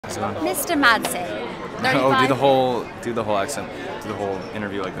Mr. Madsen. 35? Oh, do the whole accent, do the whole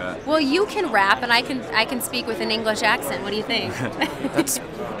interview like that. Well, you can rap, and I can speak with an English accent. What do you think? That's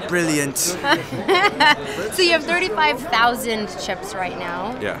brilliant. So you have 35,000 chips right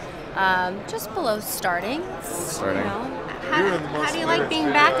now. Yeah. Just below starting. Starting. You know, how do you like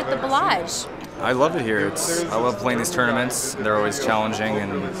being back at the Bellagio? I love it here. I love playing these tournaments. They're always challenging,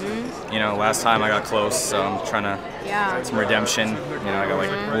 and you know, last time I got close, so I'm trying to get some redemption. You know, I got like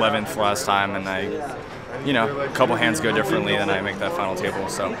 11th last time, and a couple hands go differently, then I make that final table.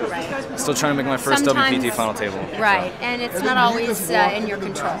 So, still trying to make my first WPT final table. Right, and it's not always in your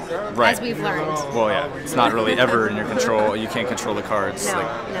control, as we've learned. Well, yeah, it's not really ever in your control. You can't control the cards. No,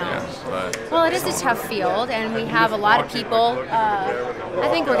 no. Yeah, but well, it is a tough field, and we have a lot of people. I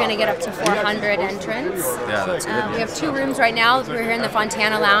think we're going to get up to 400 entrants. Yeah, that's good. We have 2 rooms right now. We're here in the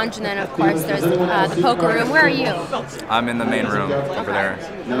Fontana Lounge, and then, of course, there's the poker room. Where are you? I'm in the main room over there.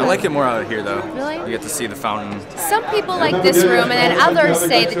 I like it more out here, though. Really? You get to see the fountain. Some people like this room, and then others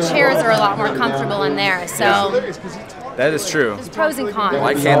say the chairs are a lot more comfortable in there. So that is true. there's pros and cons.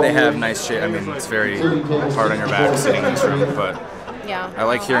 Why can't they have nice chairs? I mean, it's very hard on your back sitting in this room, but yeah, I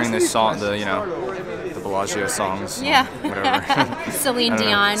like hearing this song, the Bellagio songs. Yeah. Whatever. Celine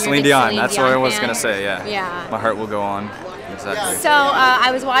Dion. Celine Dion. That's what I was gonna say. Yeah. Yeah. My heart will go on. Exactly. So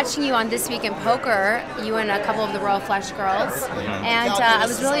I was watching you on This Week in Poker, you and a couple of the Royal Flush girls, and I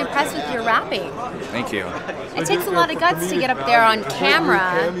was really impressed with your rapping. Thank you. It takes a lot of guts to get up there on camera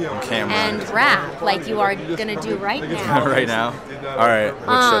and rap like you are gonna do right now. Right now? All right.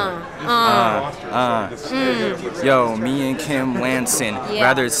 Yo, me and Kim Lansing.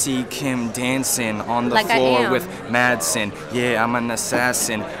 Rather see Kim dancing on the floor with Madsen. Yeah, I'm an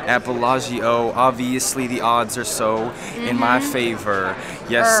assassin at Bellagio. Obviously, the odds are so in my favor.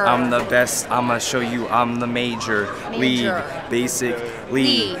 Yes, I'm the best. I'ma show you I'm the major league.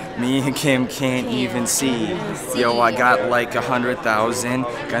 Basically, me and Kim can't even see. Yo, I got like 100,000.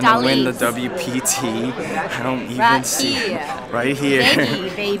 Gonna win the WPT. I don't even see. Right here.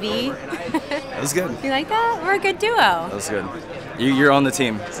 Baby. That was good. You like that? We're a good duo. That was good. You're on the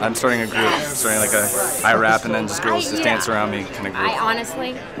team. I'm starting a group. Starting like I rap and then just girls just dance around me kind of group. I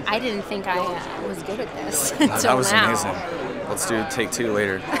honestly didn't think I was good at this That was now. amazing. Let's do take 2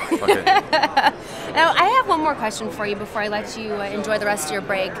 later. Fuck it. Now, I have one more question for you before I let you enjoy the rest of your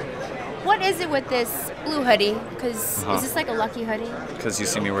break. What is it with this blue hoodie? Because is this like a lucky hoodie? Because you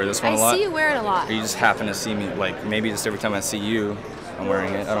see me wear this one a lot? I see you wear it a lot. Or you just happen to see me, like maybe just every time I see you, I'm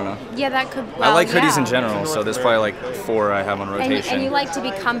wearing it. I don't know. Yeah, that could. Well, I like hoodies in general, so there's probably like 4 I have on rotation. And you like to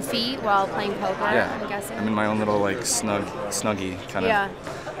be comfy while playing poker, I'm guessing? I'm in my own little like snuggie kind of. Yeah.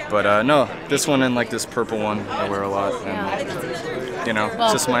 But no, this one and like this purple one I wear a lot. And, you know,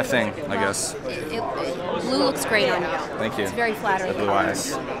 it's just my thing, I guess. Blue looks great on you. Thank you. It's very flattering. The blue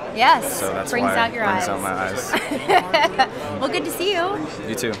eyes. Yes. So that's brings why out your brings eyes. out my eyes. Well, good to see you.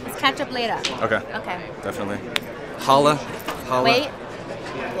 You too. Let's catch up later. Okay. Okay. Definitely. Holla. Wait.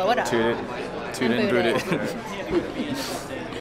 Blow it up. Toot it. Toot it and boot it.